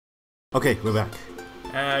Okay, we're back.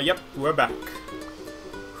 Yep, we're back.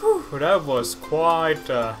 Whew, that was quite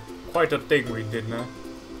a thing we did, no?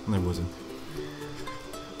 No, it wasn't.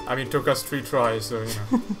 I mean, it took us 3 tries, so, you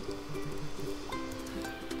know.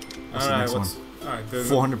 Alright, what's... Alright,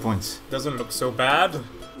 400 points. Doesn't look so bad.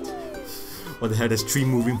 What the hell, there's 3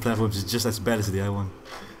 moving platforms, it's just as bad as the other one.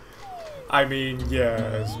 I mean,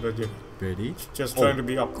 yes, but yeah. Ready? Just trying to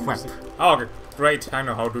be crap. optimistic. Oh, okay, great, I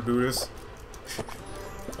know how to do this.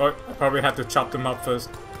 Oh, I probably had to chop them up first.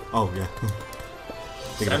 Oh, yeah.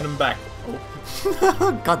 Send them back.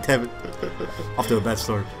 Oh. God damn it. Off to a bad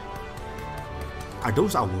start. Are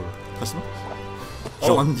those our customers? Oh.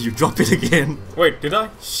 John, you drop it again. Wait, did I?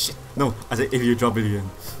 Shit. No, I said if you drop it again.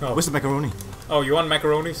 Oh. Where's the macaroni? Oh, you want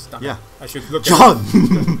macaroni? Stop. Yeah. I should look John!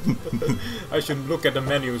 at I should look at the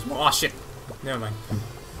menus. Oh shit. Never mind.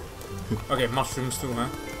 Okay, mushrooms too, huh?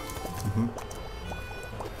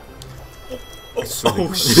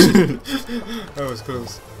 Oh shit. That was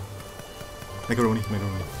close. Macaroni. Wait,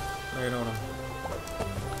 hold on.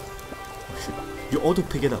 Oh, shit. You auto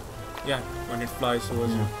pick it up. Yeah, when it flies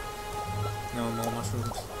towards you. No more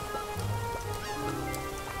mushrooms.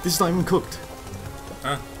 This is not even cooked.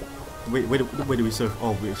 Huh? Wait, where do we serve?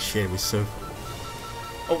 Oh, we serve.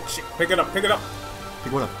 Oh shit, pick it up. Pick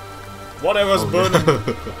what up? Whatever's burning.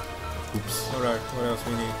 Yeah. Oops. Alright, what else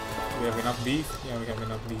we need? We have enough beef? Yeah, we have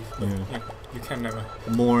enough beef. But yeah, you can never.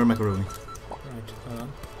 More macaroni. Right, hold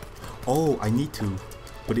on. Oh, I need to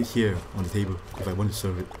put it here on the table if I want to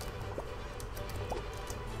serve it.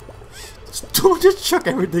 Don't just chuck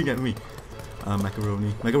everything at me.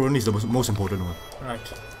 Macaroni. Macaroni is the most important one.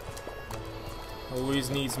 Right. Always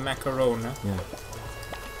needs macaroni. Yeah.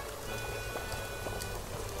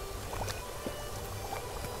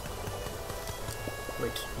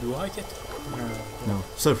 Wait, do I get? No.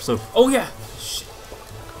 Serve. Oh yeah! Shit.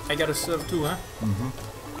 I gotta serve too, huh?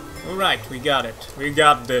 Alright, we got it. We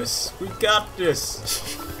got this.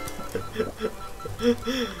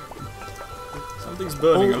 Something's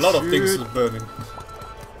burning. Oh, a lot of shit. things are burning.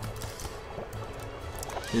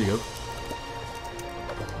 Here you go.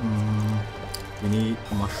 We need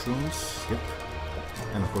mushrooms. Yep.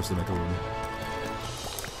 And of course the macaroni.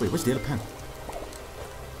 Wait, where's the other pan?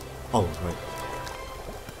 Oh, right.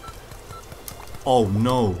 Oh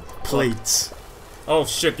no, plates. Oh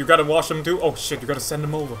shit, you gotta wash them too? Oh shit, you gotta send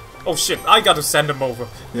them over. Oh shit, I gotta send them over.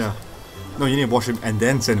 Yeah. No, you need to wash them and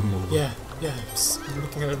then send them over. Yeah, I'm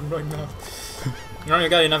looking at them right now. You only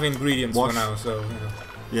got enough ingredients for now, so, you know.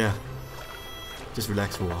 Yeah. Just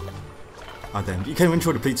relax for a while. Ah damn, you can't even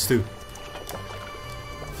throw the plates too.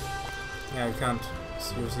 Yeah, you can't.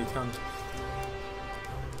 Seriously, you can't.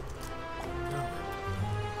 No.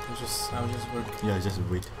 I'll just work. Yeah, just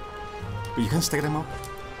wait. But you can't stack them up?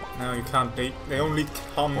 No, you can't. They only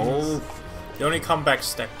come. Oh. They only come back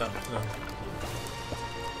stacked up. So.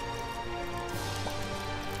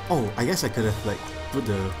 Oh, I guess I could have like put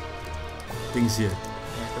the things here.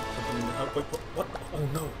 Yeah, put them in the, wait, what? Oh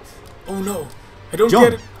no! Oh no! I don't John.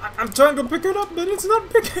 get it. I'm trying to pick it up, but it's not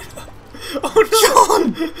picking it up. Oh no!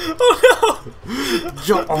 John! Oh no!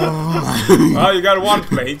 John! Well, you got 1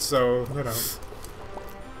 plate, so you know.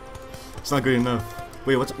 It's not good enough.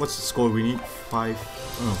 Wait, what's the score? We need 400.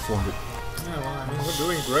 Yeah, well, I mean, we're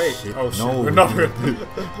doing great. Shit, Oh shit, no. we're not.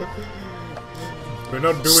 We're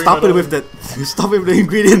not doing. Stop it with that! Stop it with the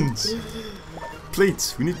ingredients.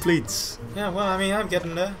 Plates. We need plates. Yeah, well, I mean, I'm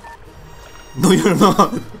getting there. No, you're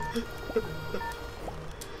not.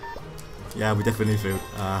 Yeah, we definitely failed.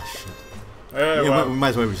 Ah, shit. Yeah, well. we might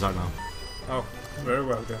as well restart now. Oh, very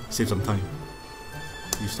well then. Save some time.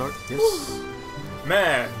 You start? Yes.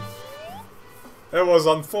 Man, it was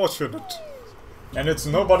unfortunate, and it's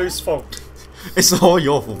nobody's fault. It's all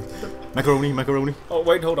your fault. Macaroni. Oh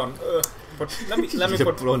wait, hold on. But let me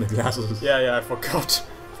put. Throw in the glasses. Yeah, I forgot.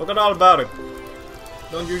 Forgot all about it.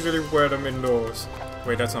 Don't usually wear them indoors.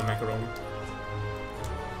 Wait, that's not macaroni.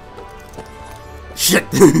 Shit!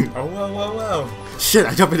 Oh well. Shit!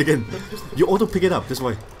 I jumped it again. You auto pick it up. This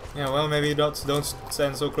way. Yeah, well, maybe don't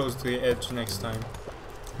stand so close to the edge next time.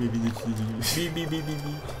 Maybe.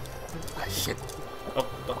 Ah, shit. Oh.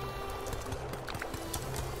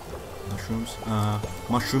 Mushrooms.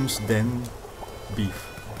 Mushrooms then beef.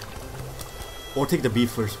 Or take the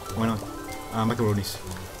beef first. Why not? Macaronis.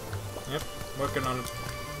 Yep, working on it.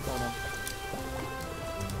 Hold on.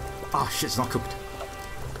 Ah, shit! It's not cooked.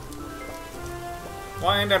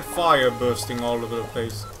 Why ain't that fire bursting all over the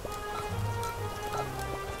place?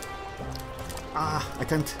 Ah, I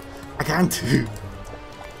can't.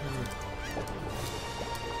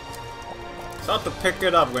 It's hard to pick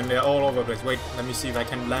it up when they're all over the place. Wait, let me see if I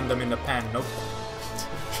can land them in the pan. Nope.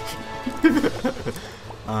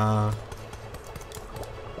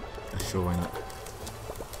 Sure, why not?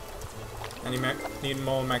 Any need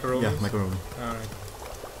more macaroni? Yeah, macaroni. Alright.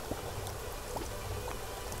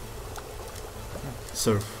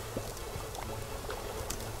 Serve.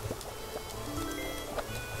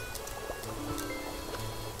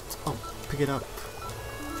 Oh, pick it up.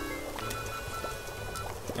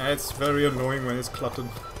 Yeah, it's very annoying when it's cluttered.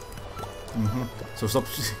 So stop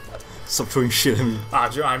throwing shit at me.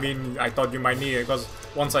 I mean, I thought you might need it because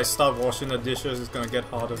once I start washing the dishes, it's gonna get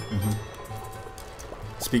harder.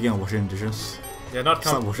 Speaking of washing dishes, Yeah, not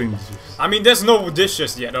start count. washing dishes. I mean, there's no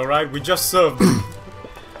dishes yet, alright? We just served them.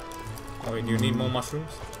 Oh, wait, do you need more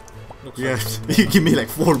mushrooms? Looks like Yes, you need you more. give me like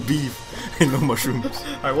 4 beef and no mushrooms.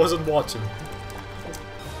 I wasn't watching.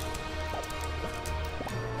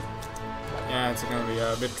 Yeah, it's gonna be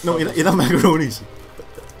a bit. No, enough macaronis.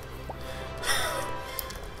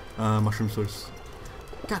 Mushroom sauce.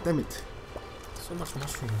 God damn it. So much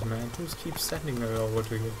mushrooms, man. Just keep sending it over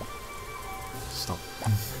to you. Stop.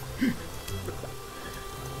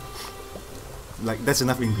 Like, that's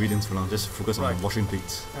enough ingredients for now. Just focus on Right. washing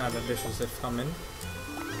plates. Ah, the dishes that come in.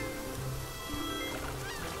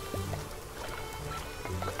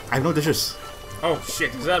 I have no dishes. Oh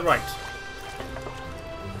shit, is that right?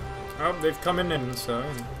 Oh, they've come in, so.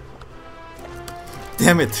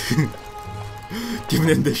 Damn it. Give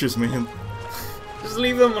me them dishes, man. Just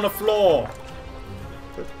leave them on the floor!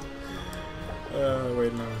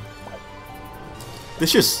 Wait, no.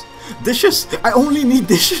 Dishes! Dishes! I only need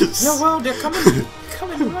dishes! Yeah, well, they're coming!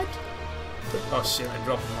 Coming, right? Oh shit, I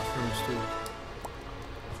dropped mushrooms too.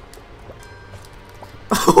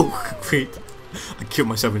 Oh, wait. I killed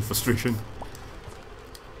myself in frustration.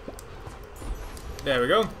 There we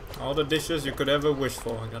go. All the dishes you could ever wish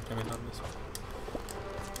for. God damn it, not this one.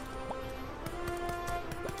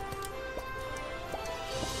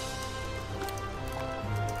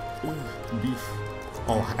 Beef.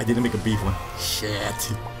 Oh, I didn't make a beef one.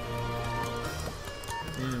 Shit.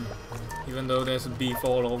 Even though there's beef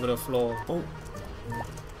all over the floor. Oh.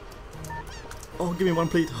 Oh, give me one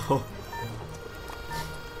plate. Oh.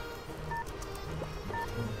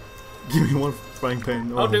 Give me one frying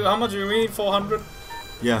pan. Oh. How much do you need? 400?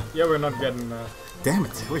 Yeah. Yeah, we're not getting that. Damn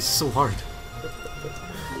it. Why is it so hard?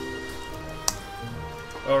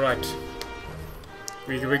 Alright.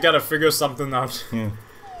 We gotta figure something out. Yeah.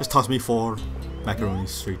 Just toss me 4 macaroni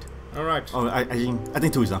straight. Alright. Oh, I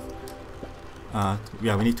think 2 is enough.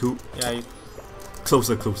 Yeah, we need 2. Yeah,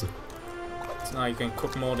 Closer. so now you can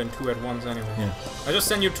cook more than 2 at once anyway. Yeah. I just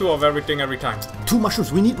send you 2 of everything every time. 2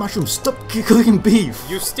 mushrooms. We need mushrooms. Stop cooking beef.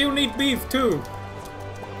 You still need beef too!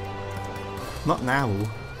 Not now.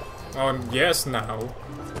 Yes, now.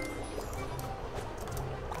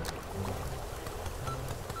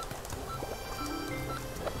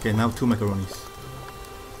 Okay, now 2 macaronis.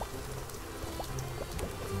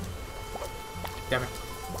 Damn it.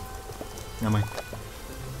 Never mind.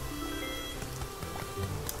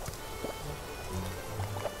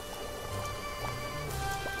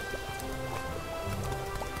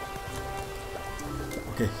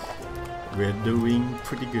 Okay, we're doing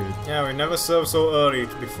pretty good. Yeah, we never served so early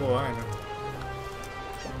before, I know.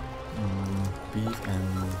 Beef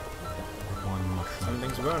and 1 mushroom.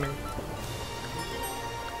 Something's burning.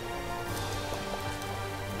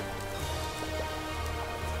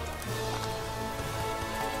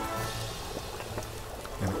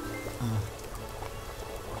 Damn it.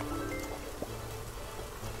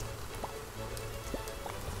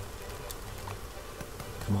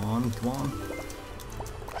 Come on.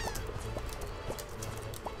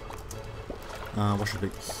 Wash the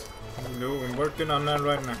plates. No, I'm working on that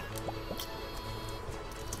right now.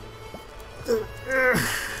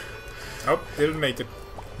 Oh, didn't make it.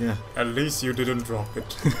 Yeah. At least you didn't drop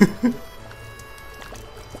it.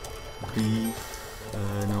 Beef.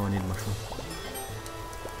 No, I need mushroom.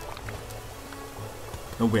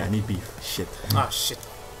 No, wait, I need beef. Shit. Ah, shit.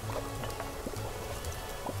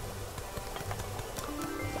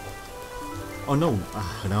 Oh no.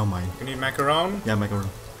 Now mine. You need macaron? Yeah, macaron.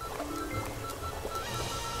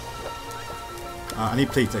 I need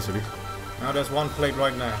plates actually. Now there's 1 plate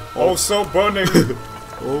right now. Also burning!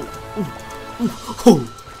 Oh. Oh.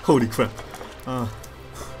 Holy crap.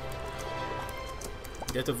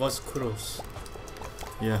 Get the vascuros.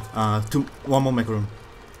 Yeah. 1 more macaron.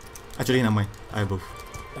 Actually, not mine. I have both.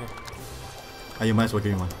 Oh. You might as well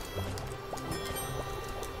give me 1.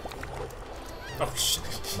 Oh shit.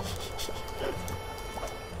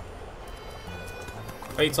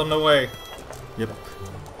 Plate's on the way. Yep.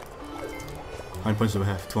 How many points do we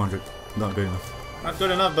have? 200. Not good enough. Not good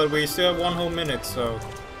enough, but we still have 1 whole minute, so...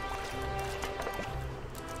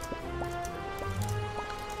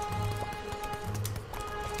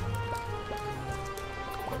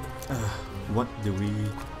 What do we...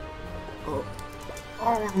 Oh,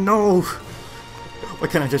 oh no! Why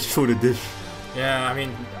can't I just throw the dish? Yeah, I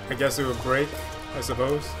mean, I guess it would break, I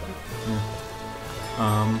suppose.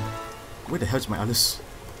 Yeah. Where the hell's my others?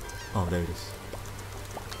 Oh, there it is.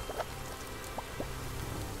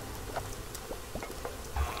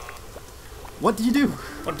 What did you do?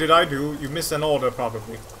 What did I do? You missed an order,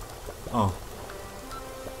 probably. Oh.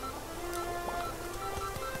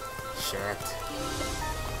 Shit.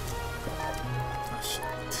 Oh,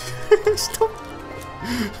 shit. Stop.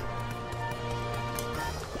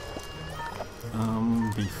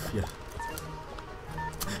 Beef, yeah.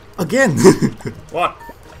 Again! What?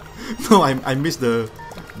 No, I missed the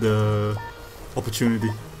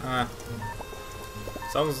opportunity.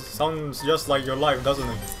 Sounds just like your life, doesn't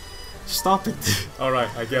it? Stop it. Alright,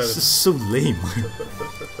 I get This it. is so lame.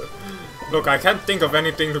 Look, I can't think of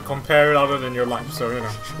anything to compare it other than your life, so you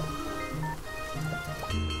know.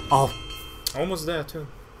 Oh, Almost there too.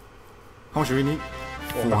 how much do we need?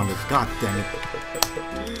 400. God damn it.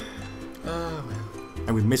 Well.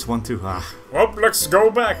 And we missed one too. Ah. Well, let's go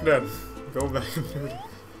back then. Go back and do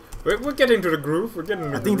it. We're getting to the groove. We're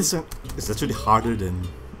getting. I think this one is actually harder than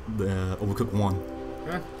the Overcooked one.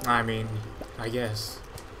 I mean, I guess.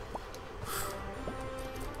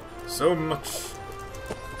 So much.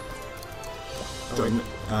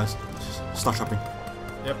 Start shopping.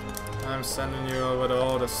 Yep, I'm sending you over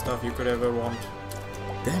all the stuff you could ever want.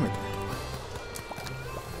 Damn it.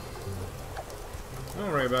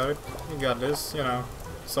 Don't worry about it. You got this, you know.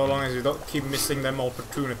 So long as you don't keep missing them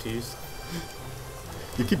opportunities.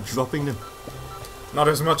 You keep dropping them. Not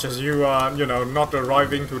as much as you are, you know, not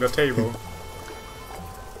arriving to the table.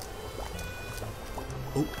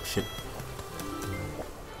 Oh, shit.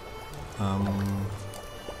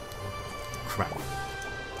 Crap.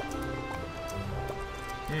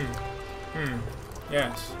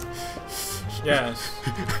 Yes. Yes.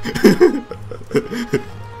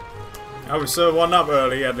 I would serve one up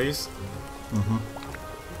early, at least.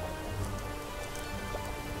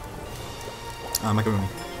 Macaroni.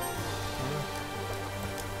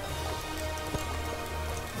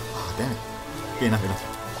 Ah, damn it. Okay, enough.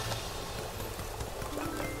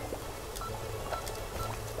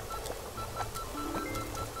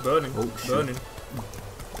 Burning. Oh, shit. Burning.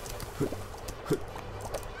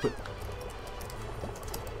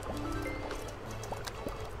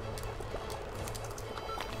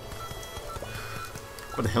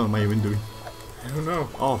 What the hell am I even doing? I don't know.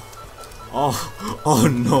 Oh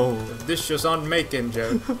no. The dishes aren't making,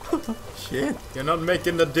 Joe. Shit. You're not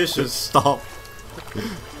making the dishes. Stop.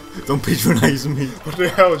 Don't patronize me. What the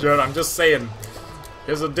hell, Joe? I'm just saying.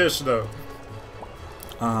 Here's a dish, though.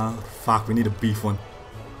 Fuck, we need a beef one.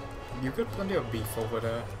 You got plenty of beef over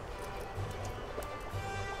there.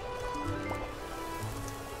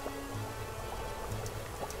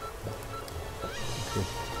 Okay.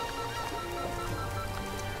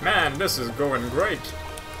 Man, this is going great.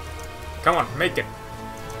 Come on, make it.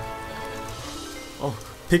 Oh,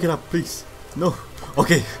 pick it up, please. No.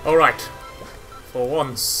 Okay. Alright. For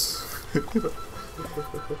once.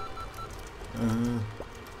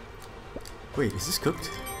 Wait, is this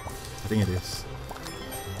cooked? I think it is.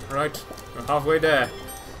 Right, we're halfway there.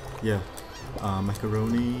 Yeah.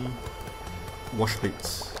 Macaroni. Wash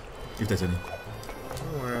plates. If there's any.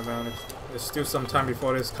 Don't worry about it. There's still some time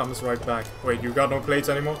before this comes right back. Wait, you got no plates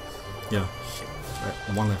anymore? Yeah. Shit. Right,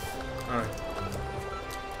 one left. Alright.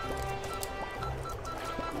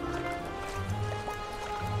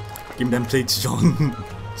 Give me them plates, John.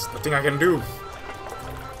 There's nothing I can do.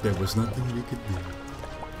 There was nothing we could do.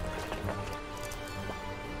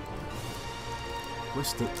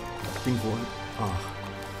 Where's the thing for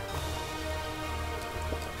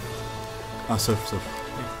it? Serve.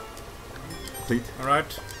 Plate.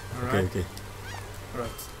 Alright. Alright. Okay.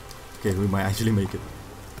 Alright. Okay, we might actually make it.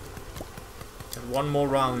 Got one more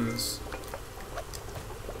rounds.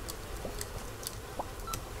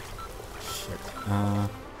 Shit.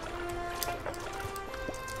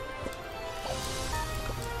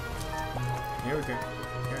 Here we go.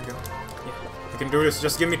 Yeah, you can do this.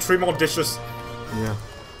 Just give me 3 more dishes. Yeah.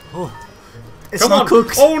 Oh, it's Come not on.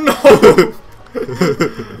 cooked. Oh no!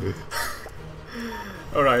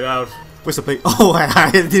 Alright, out. Where's the plate? Oh,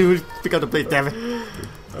 I didn't pick up the plate. Damn it.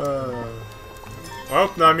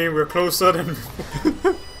 Well, I mean, we're closer than.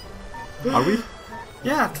 Are we?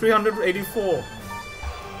 Yeah, 384.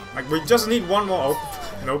 Like, we just need one more. Oh,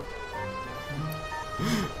 nope.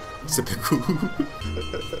 Typical.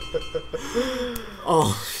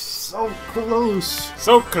 Oh, so close.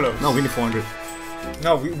 So close. No, we need 400.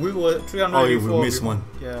 No, we were 384. Oh, yeah, we missed one.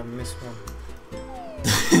 Yeah, we missed one.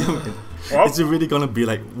 Well, It's really gonna be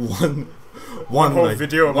like one whole like,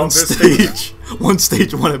 video about one this thing. stage, one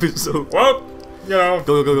stage, one episode. Well, you know,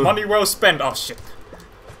 Go. money well spent. Oh shit.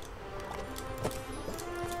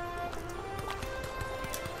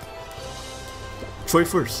 Try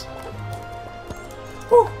first.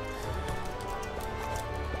 Woo.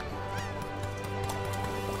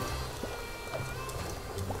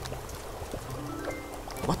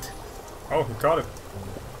 What? Oh, he got it.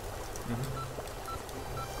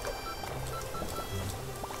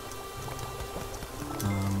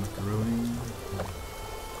 Macaroni.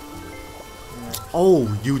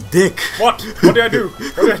 Oh, you dick! What? What did I do?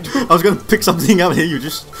 What did I do? I was gonna pick something up and you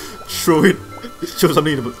just throw it, show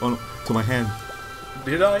something to my hand.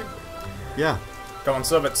 Did I? Yeah. Come on,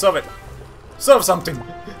 serve it, serve it. Serve something.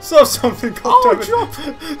 Serve something. God Oh, damn it. drop!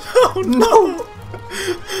 Oh no!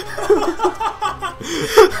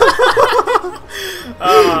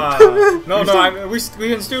 No, we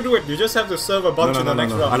can still do it. You just have to serve a bunch in the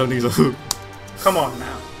next round. I don't think so. Come on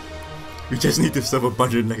now. We just need to serve a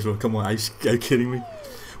bunch in the next round. Come on, are you kidding me?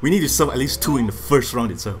 We need to serve at least 2 in the first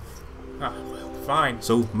round itself. Ah, well, fine.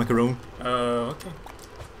 So, macaron. Okay.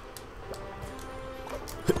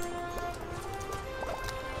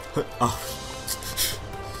 Ah.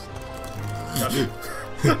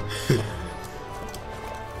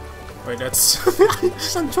 Wait, that's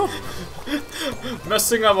Son, chop.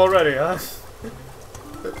 messing up already, huh?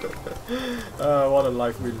 What a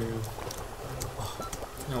life we live.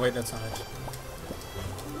 No, wait, that's not it.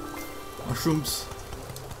 Mushrooms.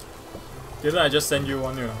 Didn't I just send you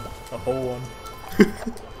one, you know, a whole one?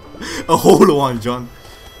 A whole one, John.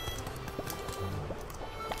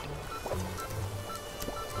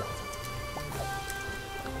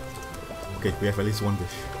 Okay, we have at least one dish.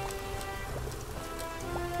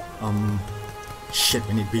 Shit,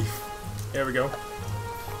 we need beef. Here we go.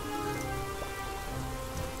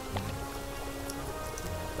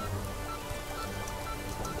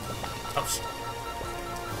 Oh shit.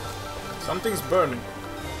 Something's burning.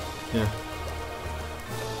 Yeah.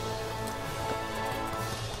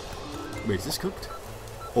 Wait, is this cooked?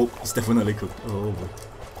 Oh, it's definitely cooked. Oh boy.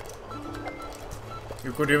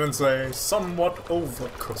 You could even say somewhat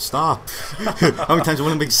overcooked. Stop! How many times do I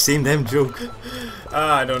want to make the same damn joke?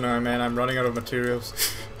 I don't know, man. I'm running out of materials.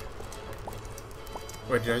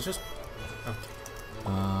 Wait, did I just... Okay.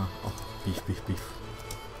 Oh, beef.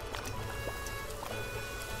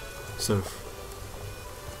 Serve.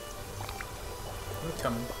 I'm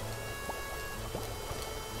coming.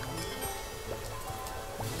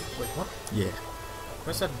 Wait, what? Yeah.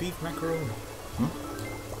 Where's that beef macaroni?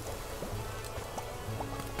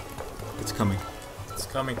 It's coming. It's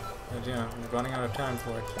coming. Yeah, I'm running out of time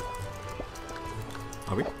for it.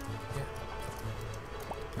 Are we? Yeah.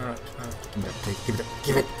 Alright.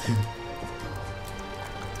 Give it.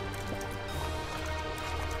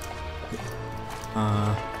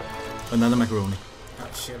 Another macaroni. Oh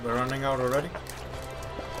shit, we're running out already?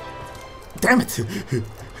 Damn it!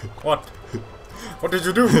 What? What did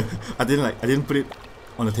you do? I didn't put it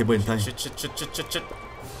on the table in time. Shit.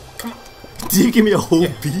 Come on. Did you give me a whole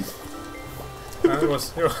beef? It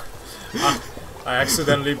was I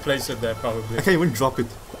accidentally placed it there, probably. I can't even drop it.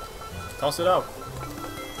 Toss it out.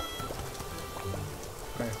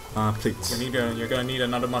 Okay. Plates. You're gonna need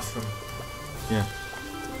another mushroom. Yeah.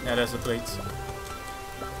 Yeah, there's the plates.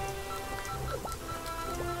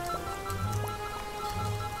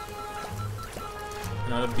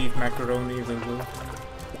 Another beef macaroni will do.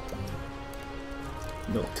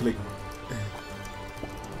 No, too late.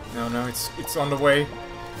 No, it's on the way.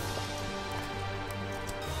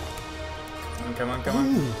 Come on.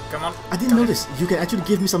 Ooh. Come on. I didn't know this. You can actually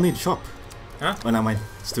give me something to chop. Huh? Oh, never mind.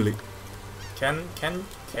 It's too late. Can?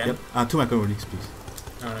 Yep. 2 macaronis, please.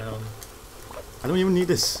 No. I don't even need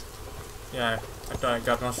this. Yeah, I thought I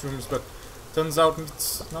got mushrooms, but turns out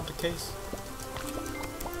it's not the case.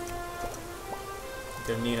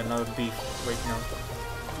 Gonna need another beef. Wait, no.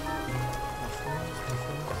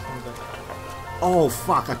 Oh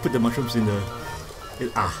fuck! I put the mushrooms in the.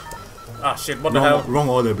 Ah shit! What the hell? Wrong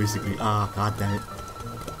order, basically. God damn it!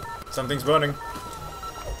 Something's burning.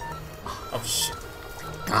 Oh shit!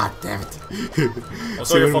 God damn it!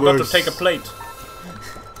 Also, you forgot to take a plate.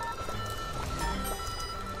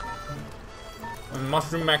 And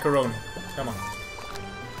mushroom macaroni. Come on.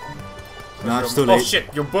 Nah, it's too late. Oh shit!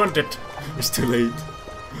 You burnt it. It's too late.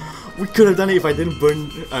 We could have done it if I didn't burn.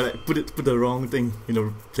 Put the wrong thing in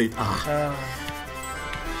the plate.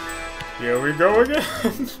 Here we go again.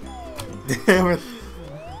 Damn it!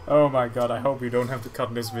 Oh my god! I hope we don't have to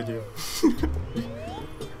cut this video.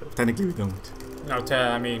 Technically, we don't. No,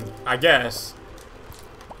 I mean, I guess.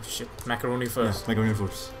 Oh, shit. shit. Macaroni first. Yeah, macaroni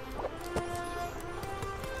first.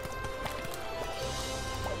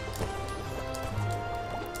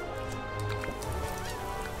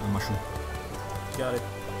 Mushroom. Got it.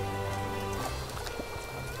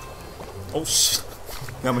 Oh shit.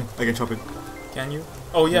 Yeah, man, I can chop it. Can you?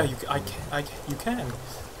 Oh yeah, you can.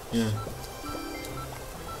 Yeah.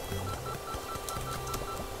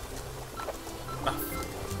 Ah.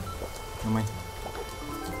 Yeah, man.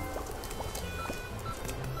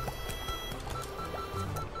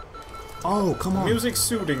 Oh, come on. Music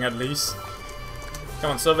soothing at least.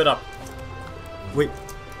 Come on, serve it up. Wait.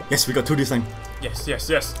 Yes, we got 2 this time. Yes, yes,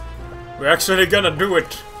 yes. We're actually gonna do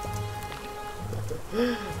it.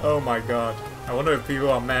 Oh my god. I wonder if people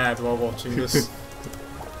are mad while watching this.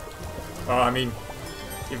 Well, I mean,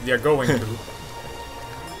 if they're going to.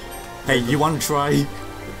 Hey, you wanna try?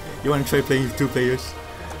 You wanna try playing with 2 players?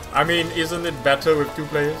 I mean, isn't it better with 2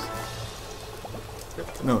 players?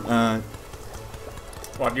 No,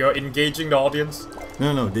 What, you're engaging the audience?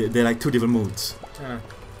 no, they're like 2 different modes.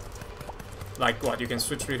 Like what, you can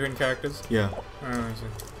switch between characters? Yeah. I see.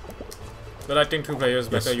 But I think 2 players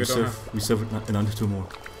better, Yes, you don't have... we serve another 2 more.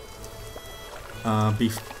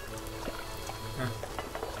 Beef.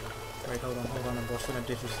 Wait, hold on, I'm washing the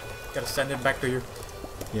dishes. Gotta send it back to you.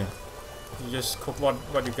 Yeah. You just cook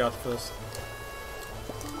what you got first.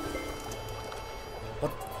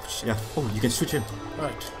 What? Oh, shit. Yeah. Oh, you can switch him.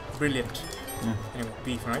 Right, brilliant. Yeah. Anyway,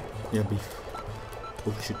 beef, right? Yeah, beef.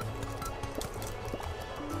 Oh shit.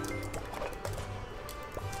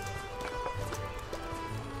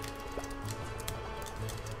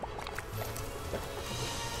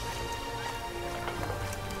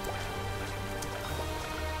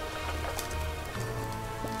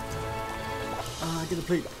 Get a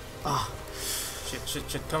plate. Ah.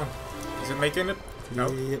 Shit, come on. Is it making it? No.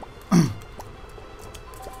 Yeah.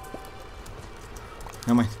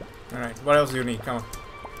 Never mind. Alright, what else do you need? Come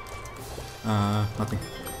on. Nothing.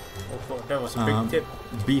 Oh god, that was a big tip.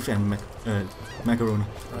 Beef and macaroni.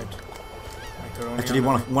 Right. Macaroni. Actually,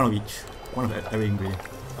 one of each. One of every ingredient.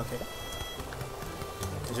 Okay.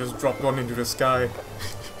 I just dropped one into the sky.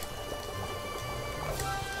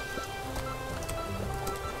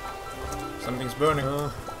 Something's burning.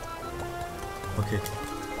 Okay.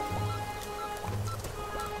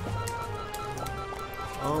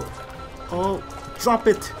 Oh, drop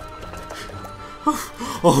it!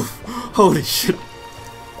 Oh, holy shit!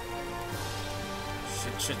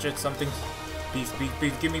 Shit, something. Beef,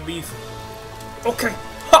 give me beef. Okay!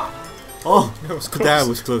 Ha! Oh, that was close. That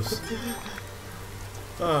was close.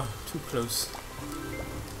 Too close.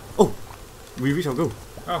 Oh, we reached our goal.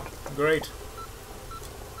 Oh, great.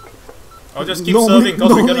 I'll just keep serving because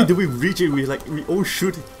not we're only gonna... do we reach it, we all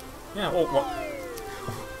shoot it. Yeah, oh, what?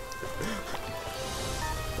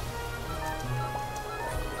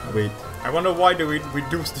 Wait. I wonder why do we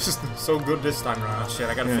do this so good this time around. Oh, shit,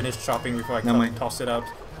 I gotta finish chopping before I toss it out.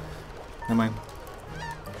 Never mind.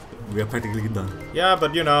 We are practically done. Yeah,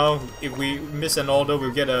 but you know, if we miss an order,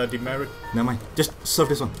 we'll get a demerit. Never mind. Just serve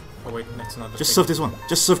this one. Oh wait, that's not the Just thing. serve this one.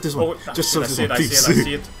 Just serve this one. Oh, just serve this one, I please. I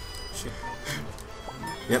see it. Shit.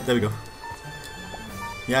 Yep, there we go.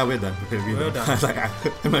 Yeah, we're done. We're done. I was like,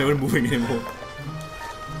 I'm not even moving anymore.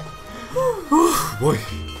 Boy.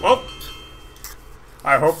 Well,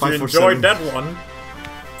 I hope you enjoyed that one.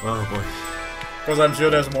 Oh boy. Because I'm sure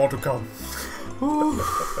there's more to come.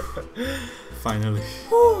 Finally.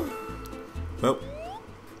 Well,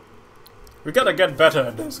 we gotta get better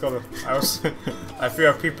at this. I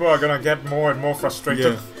fear people are gonna get more and more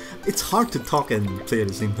frustrated. yeah. It's hard to talk and play at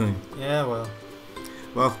the same time. Yeah, well.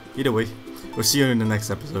 Well, either way, we'll see you in the next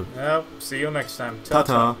episode. Yep, see you next time.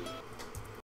 Ta-ta.